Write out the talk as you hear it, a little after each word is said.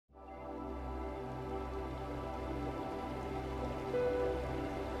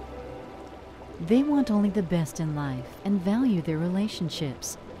They want only the best in life and value their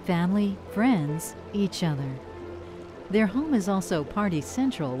relationships, family, friends, each other. Their home is also party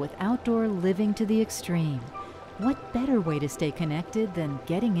central with outdoor living to the extreme. What better way to stay connected than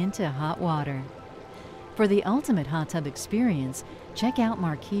getting into hot water? For the ultimate hot tub experience, check out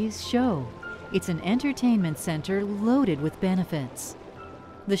Marquis' show. It's an entertainment center loaded with benefits.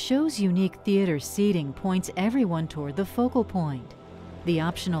 The show's unique theater seating points everyone toward the focal point. The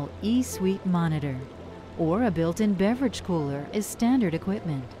optional E-Suite monitor or a built-in beverage cooler is standard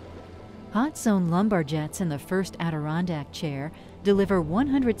equipment. Hot zone lumbar jets in the first Adirondack chair deliver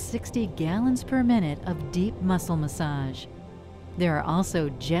 160 gallons per minute of deep muscle massage. There are also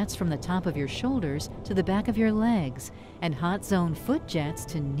jets from the top of your shoulders to the back of your legs and hot zone foot jets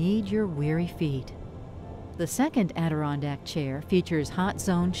to knead your weary feet. The second Adirondack chair features hot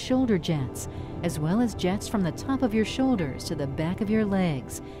zone shoulder jets, as well as jets from the top of your shoulders to the back of your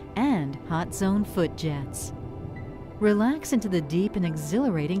legs and hot zone foot jets. Relax into the deep and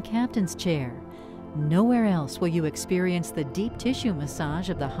exhilarating captain's chair. Nowhere else will you experience the deep tissue massage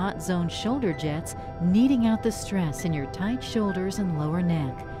of the hot zone shoulder jets, kneading out the stress in your tight shoulders and lower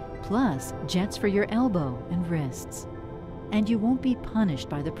neck, plus jets for your elbow and wrists. And you won't be punished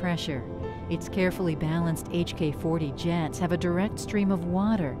by the pressure. Its carefully balanced HK40 jets have a direct stream of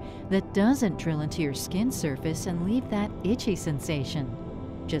water that doesn't drill into your skin surface and leave that itchy sensation.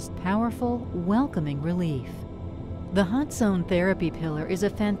 Just powerful, welcoming relief. The Hot Zone Therapy Pillar is a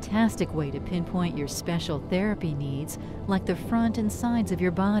fantastic way to pinpoint your special therapy needs, like the front and sides of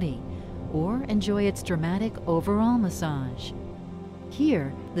your body, or enjoy its dramatic overall massage.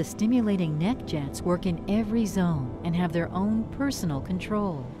 Here, the stimulating neck jets work in every zone and have their own personal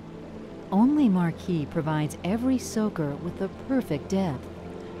control. Only Marquis provides every soaker with the perfect depth.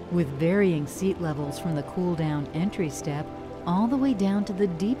 With varying seat levels from the cool-down entry step all the way down to the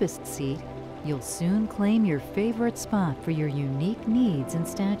deepest seat, you'll soon claim your favorite spot for your unique needs and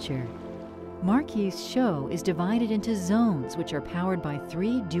stature. Marquis' show is divided into zones which are powered by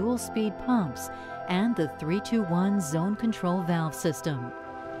 3 dual-speed pumps and the 3-2-1 zone control valve system.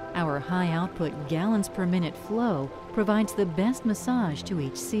 Our high-output gallons per minute flow provides the best massage to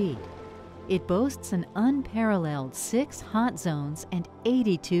each seat. It boasts an unparalleled 6 hot zones and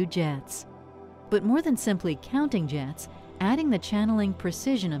 82 jets. But more than simply counting jets, adding the channeling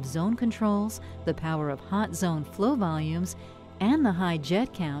precision of zone controls, the power of hot zone flow volumes, and the high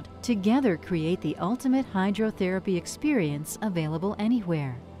jet count together create the ultimate hydrotherapy experience available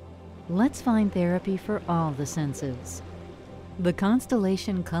anywhere. Let's find therapy for all the senses. The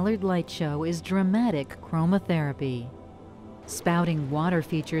Constellation Colored Light Show is dramatic chromotherapy. Spouting water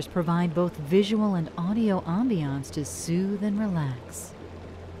features provide both visual and audio ambiance to soothe and relax.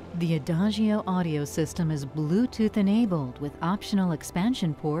 The Adagio audio system is Bluetooth enabled with optional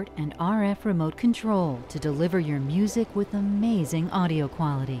expansion port and RF remote control to deliver your music with amazing audio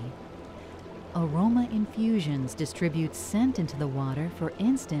quality. Aroma Infusions distributes scent into the water for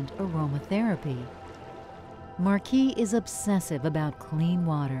instant aromatherapy. Marquis is obsessive about clean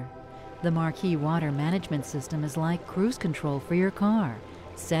water. The Marquis water management system is like cruise control for your car.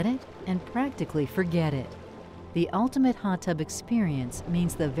 Set it and practically forget it. The ultimate hot tub experience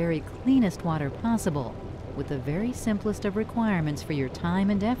means the very cleanest water possible, with the very simplest of requirements for your time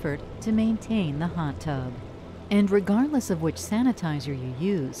and effort to maintain the hot tub. And regardless of which sanitizer you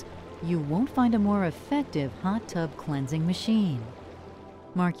use, you won't find a more effective hot tub cleansing machine.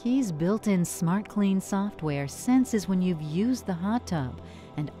 Marquis' built-in Smart Clean software senses when you've used the hot tub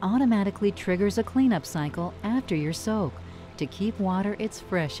and automatically triggers a cleanup cycle after your soak to keep water its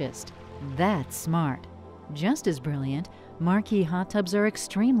freshest. That's smart. Just as brilliant, Marquis hot tubs are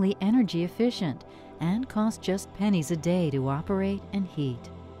extremely energy efficient and cost just pennies a day to operate and heat.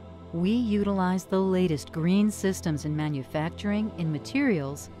 We utilize the latest green systems in manufacturing, in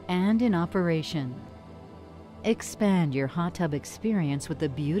materials, and in operation. Expand your hot tub experience with the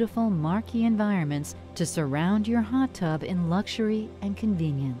beautiful Marquis environments to surround your hot tub in luxury and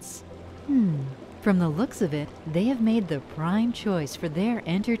convenience. From the looks of it, they have made the prime choice for their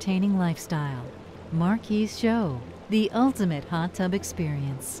entertaining lifestyle. Marquis' show, the ultimate hot tub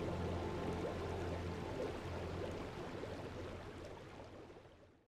experience.